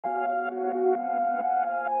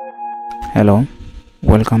Hello,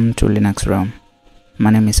 welcome to Linux Realm.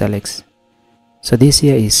 My name is Alex. So this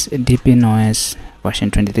here is Deepin OS version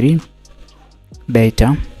 23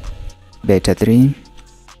 beta 3.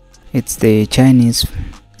 It's the Chinese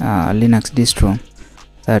Linux distro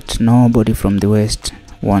that nobody from the West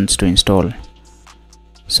wants to install.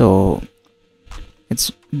 So it's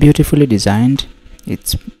beautifully designed,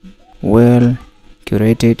 it's well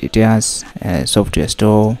curated, it has a software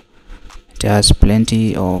store, it has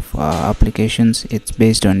plenty of applications. It's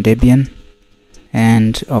based on Debian,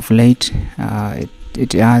 and of late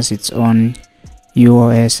it has its own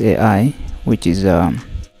OS AI, which is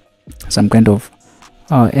some kind of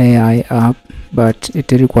AI app, but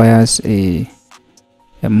it requires a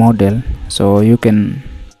model, so you can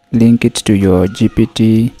link it to your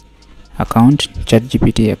GPT account,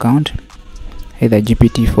 ChatGPT account, either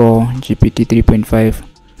GPT-4, GPT 3.5,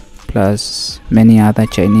 plus many other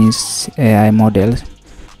Chinese AI models,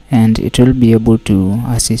 and it will be able to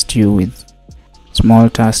assist you with small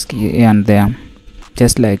tasks here and there,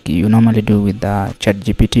 just like you normally do with the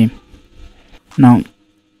ChatGPT. Now,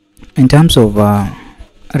 in terms of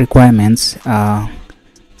requirements,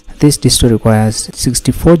 this distro requires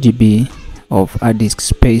 64 GB of hard disk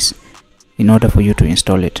space in order for you to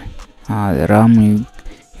install it. The RAM, you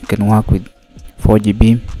can work with 4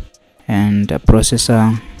 GB, and a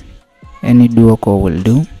processor, any dual core will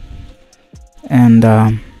do, and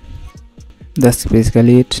that's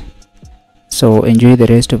basically it. So enjoy the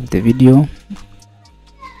rest of the video,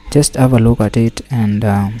 just have a look at it and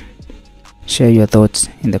share your thoughts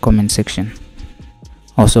in the comment section.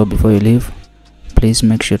 Also, before you leave, please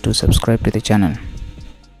make sure to subscribe to the channel.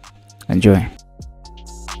 Enjoy.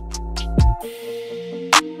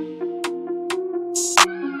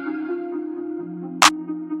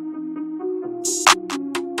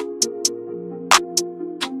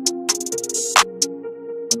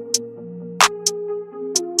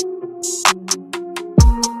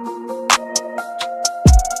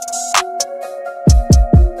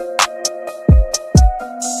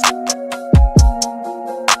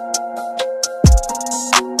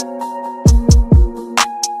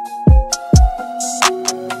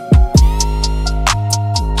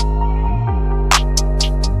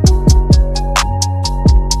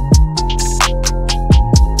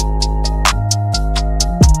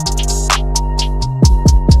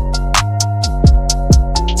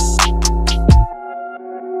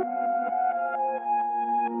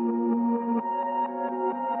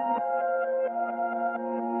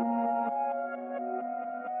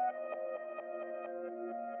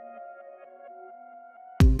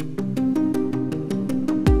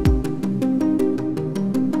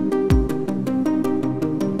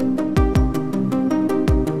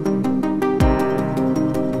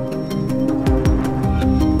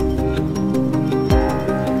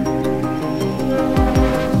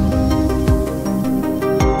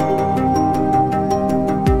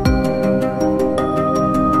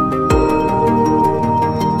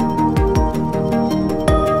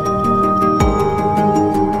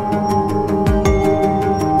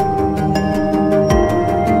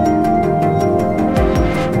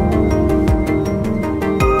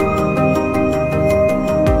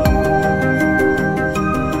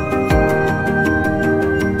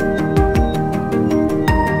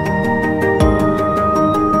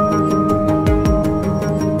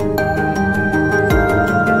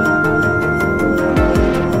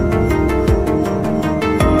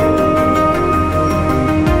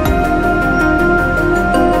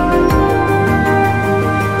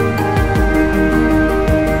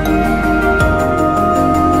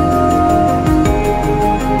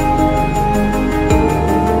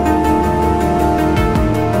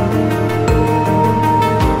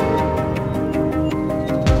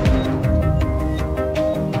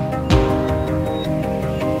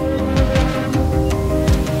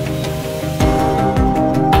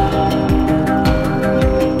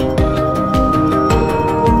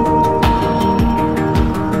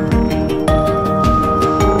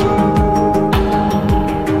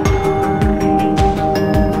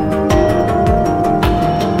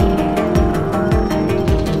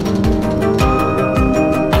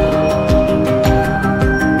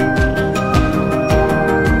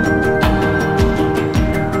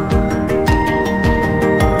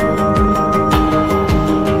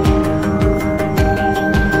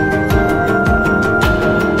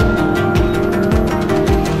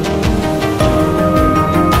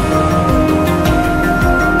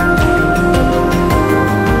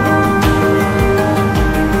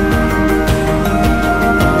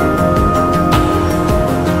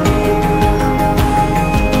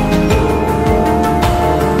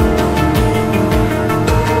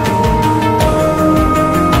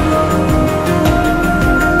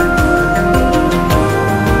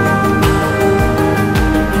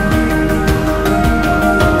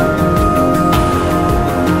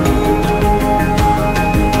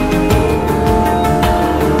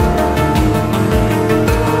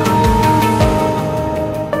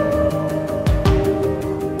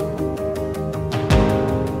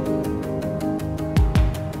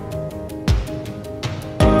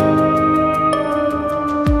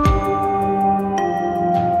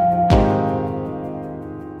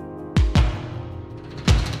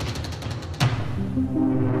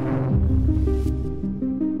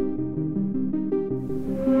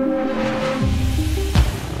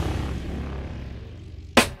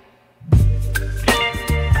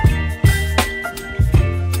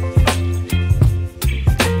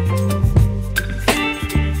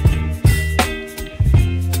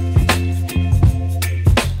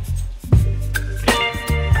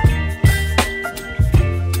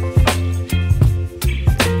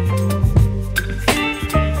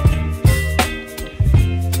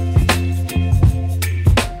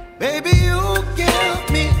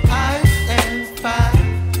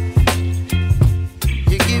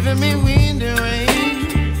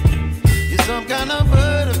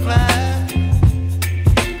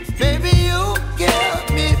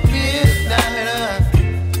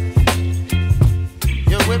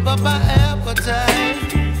 whip up my appetite.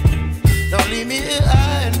 Don't leave me here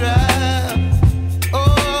high and dry.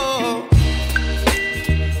 Oh,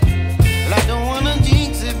 well, I don't wanna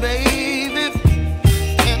jinx it, baby,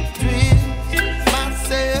 and twist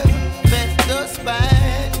myself at the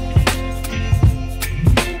spine.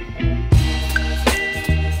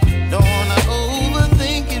 Don't wanna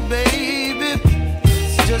overthink it, baby.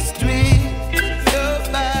 It's just twist your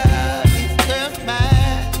body and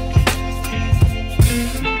mine.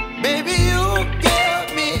 Baby, you give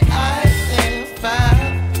me ice and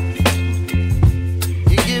fire.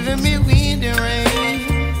 You're giving me wind and rain.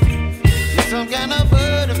 You're some kind of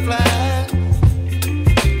butterfly.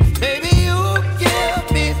 Baby, you give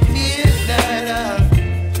me midnight.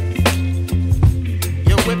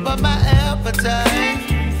 You whip up my appetite.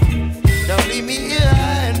 Don't leave me here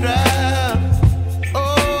high and dry.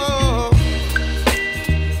 Oh,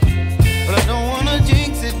 but I don't wanna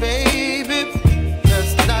jinx it, baby.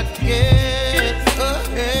 Let's not get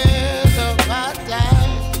ahead of my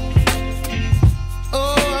time.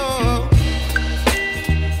 Oh,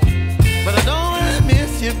 but I don't wanna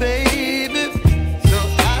miss you, baby. So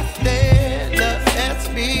I stand up and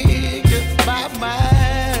speak my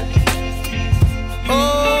mind. Oh.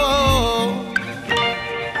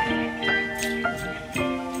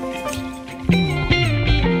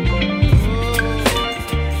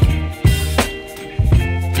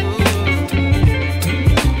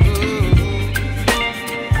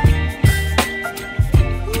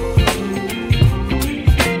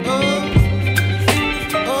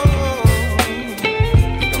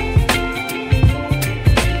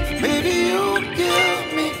 Baby, you give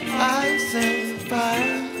me ice and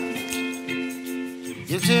fire.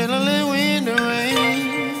 You're chilling wind and rain.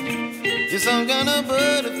 You're some kind of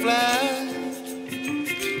butterfly.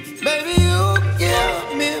 Baby, you give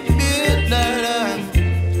me midnight.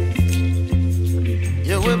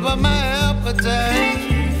 You whip up my appetite.